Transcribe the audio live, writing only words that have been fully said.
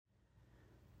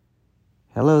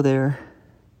Hello there.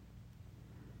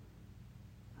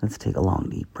 Let's take a long,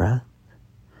 deep breath.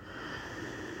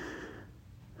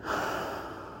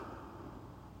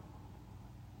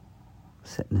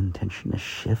 Set an intention to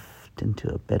shift into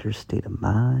a better state of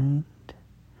mind.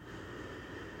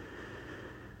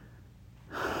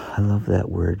 I love that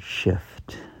word,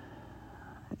 shift.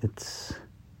 It's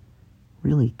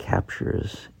really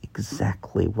captures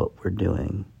exactly what we're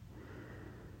doing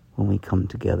when we come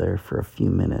together for a few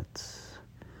minutes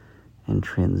and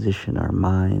transition our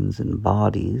minds and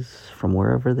bodies from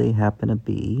wherever they happen to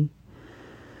be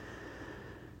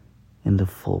into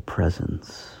full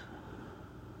presence.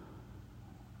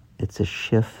 It's a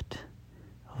shift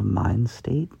of mind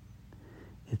state.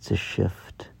 It's a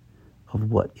shift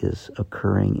of what is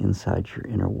occurring inside your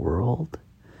inner world.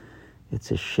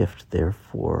 It's a shift,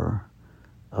 therefore,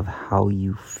 of how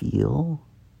you feel.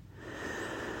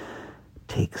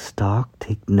 Take stock,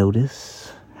 take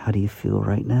notice. How do you feel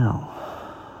right now?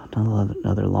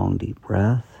 Another long, deep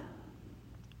breath.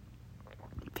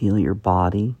 Feel your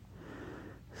body.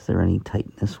 Is there any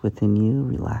tightness within you?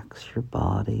 Relax your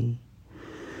body.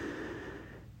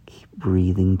 Keep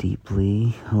breathing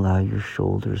deeply. Allow your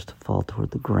shoulders to fall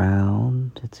toward the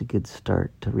ground. It's a good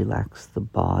start to relax the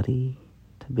body,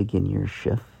 to begin your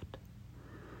shift.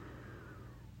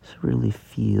 So really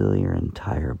feel your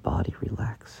entire body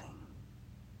relaxing.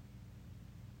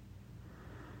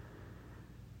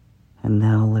 And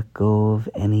now let go of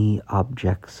any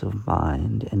objects of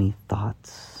mind, any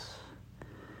thoughts,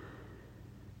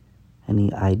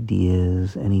 any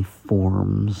ideas, any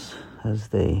forms, as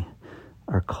they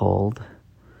are called,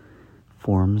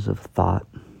 forms of thought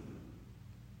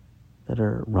that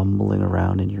are rumbling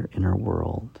around in your inner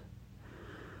world.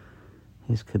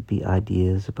 These could be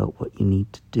ideas about what you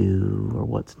need to do or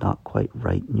what's not quite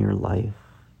right in your life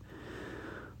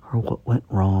or what went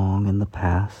wrong in the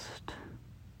past.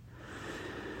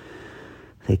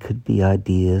 They could be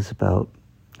ideas about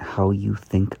how you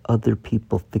think other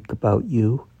people think about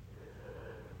you.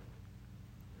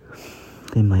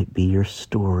 They might be your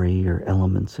story or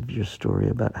elements of your story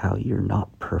about how you're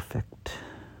not perfect,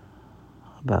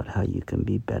 about how you can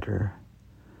be better,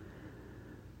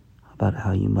 about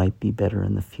how you might be better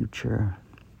in the future.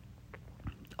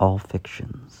 All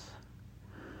fictions,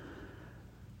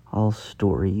 all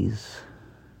stories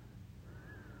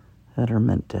that are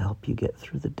meant to help you get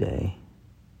through the day.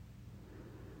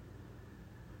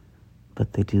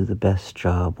 But they do the best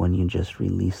job when you just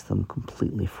release them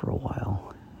completely for a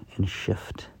while and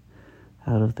shift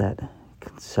out of that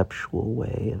conceptual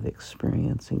way of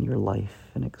experiencing your life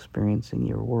and experiencing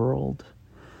your world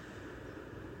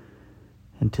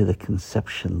into the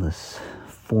conceptionless,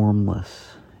 formless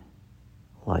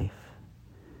life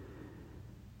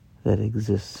that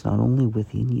exists not only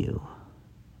within you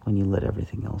when you let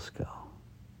everything else go.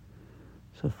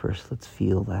 So first, let's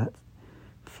feel that.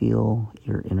 Feel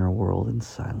your inner world in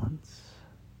silence.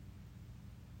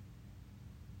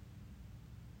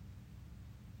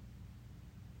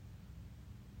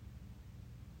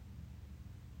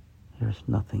 There's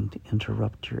nothing to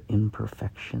interrupt your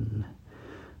imperfection.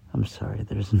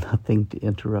 There's nothing to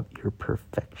interrupt your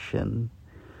perfection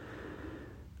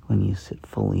when you sit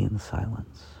fully in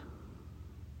silence.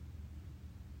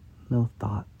 No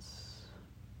thoughts,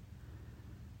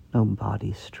 no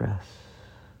body stress.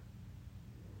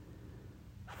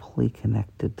 Fully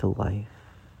connected to life,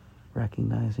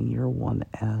 recognizing you're one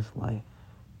as life.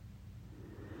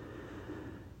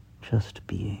 Just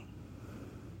being.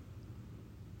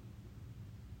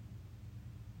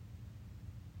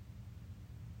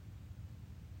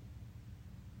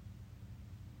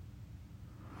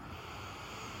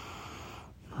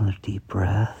 Another deep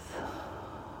breath.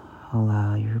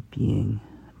 Allow your being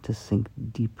to sink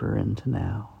deeper into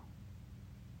now.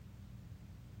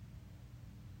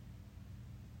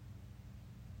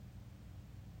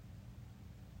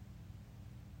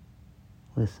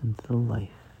 Listen to the life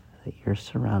that you're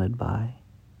surrounded by,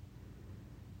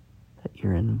 that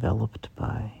you're enveloped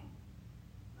by,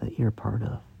 that you're part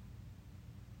of.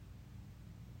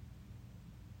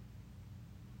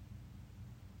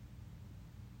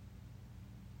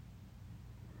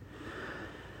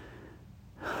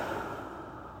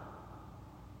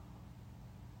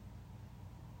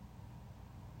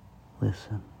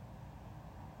 Listen.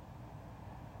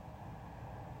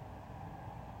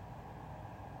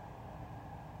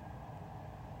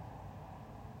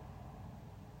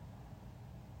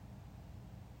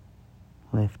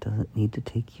 Life doesn't need to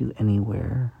take you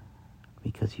anywhere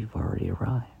because you've already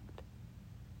arrived.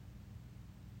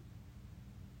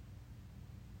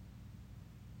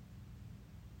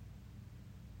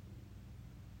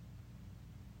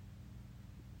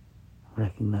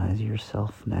 Recognize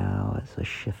yourself now as a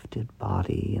shifted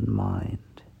body and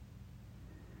mind,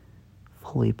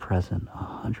 fully present,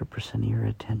 100% of your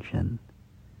attention,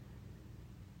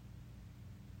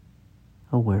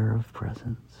 aware of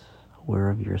presence, aware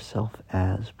of yourself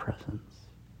as presence,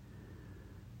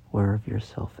 aware of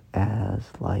yourself as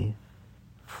life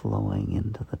flowing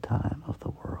into the time of the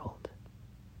world.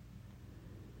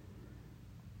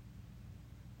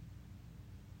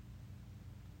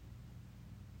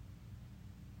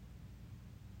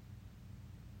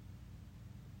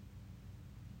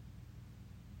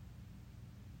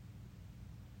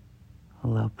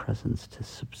 Allow presence to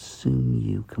subsume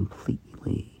you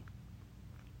completely.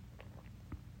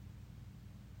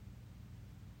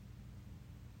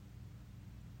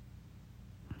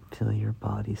 Feel your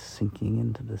body sinking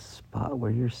into the spot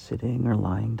where you're sitting or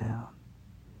lying down.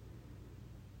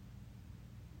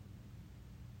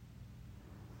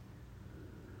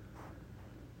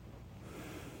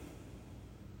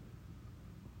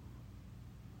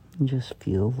 And just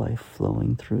feel life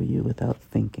flowing through you without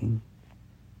thinking.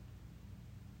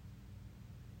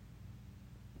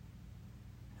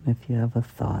 And if you have a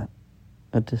thought,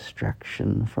 a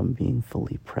distraction from being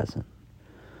fully present,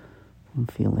 from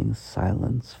feeling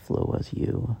silence flow as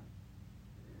you,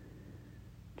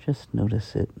 just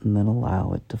notice it and then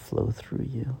allow it to flow through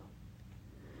you.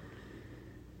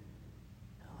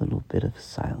 A little bit of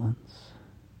silence.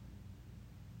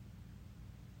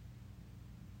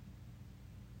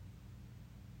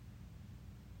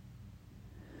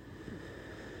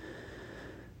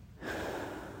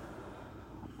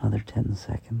 Another 10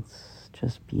 seconds,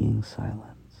 just being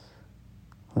silence.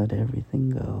 Let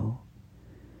everything go.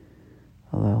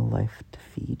 Allow life to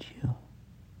feed you.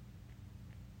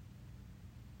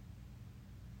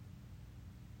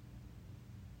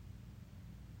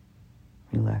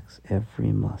 Relax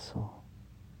every muscle.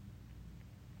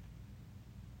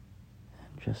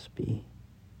 And just be.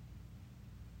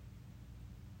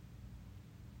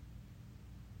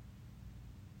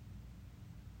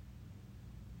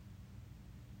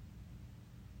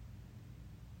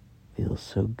 Feels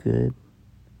so good.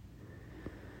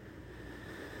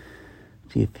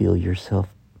 Do you feel yourself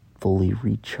fully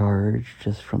recharged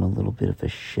just from a little bit of a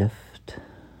shift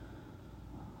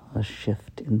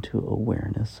into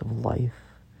awareness of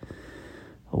life,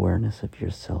 awareness of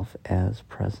yourself as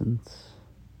presence,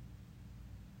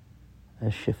 a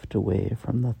shift away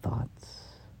from the thoughts?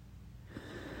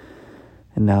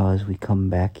 And now as we come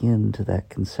back into that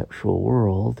conceptual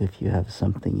world, if you have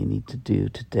something you need to do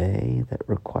today that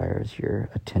requires your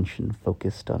attention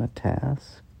focused on a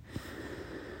task,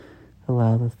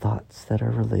 allow the thoughts that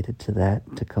are related to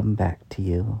that to come back to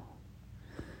you,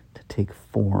 to take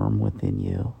form within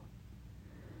you,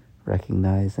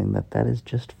 recognizing that that is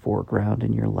just foreground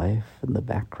in your life and the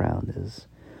background is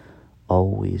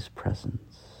always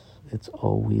presence. It's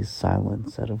always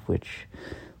silence out of which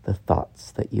the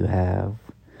thoughts that you have,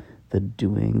 the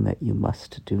doing that you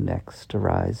must do next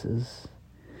arises.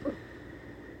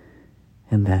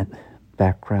 And that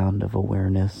background of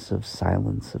awareness, of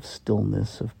silence, of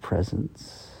stillness, of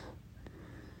presence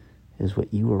is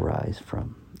what you arise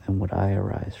from and what I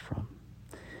arise from,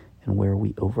 and where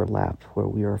we overlap, where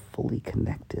we are fully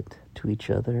connected to each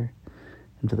other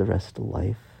and to the rest of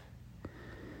life.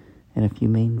 And if you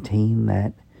maintain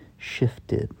that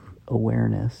shifted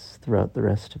awareness throughout the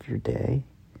rest of your day,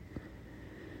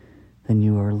 then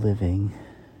you are living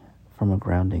from a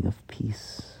grounding of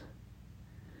peace.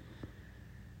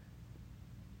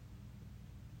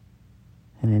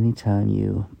 And anytime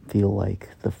you feel like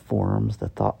the forms, the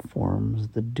thought forms,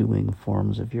 the doing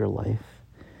forms of your life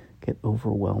get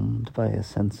overwhelmed by a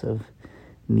sense of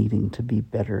needing to be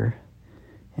better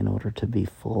in order to be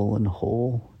full and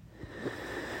whole,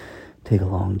 take a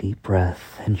long, deep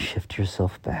breath and shift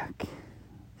yourself back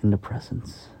into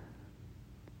presence.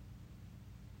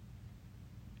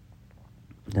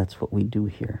 That's what we do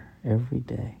here every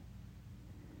day.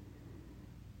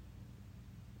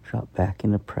 Drop back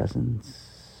into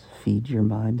presence. Feed your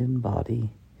mind and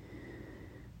body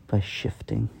by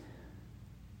shifting.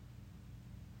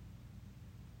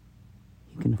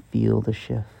 You can feel the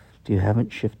shift. You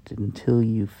haven't shifted until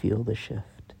you feel the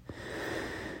shift.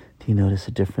 Do you notice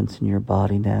a difference in your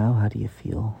body now? How do you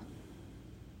feel?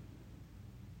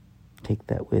 Take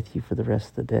that with you for the rest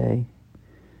of the day.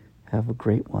 Have a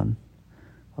great one.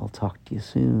 I'll talk to you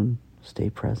soon.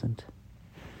 Stay present.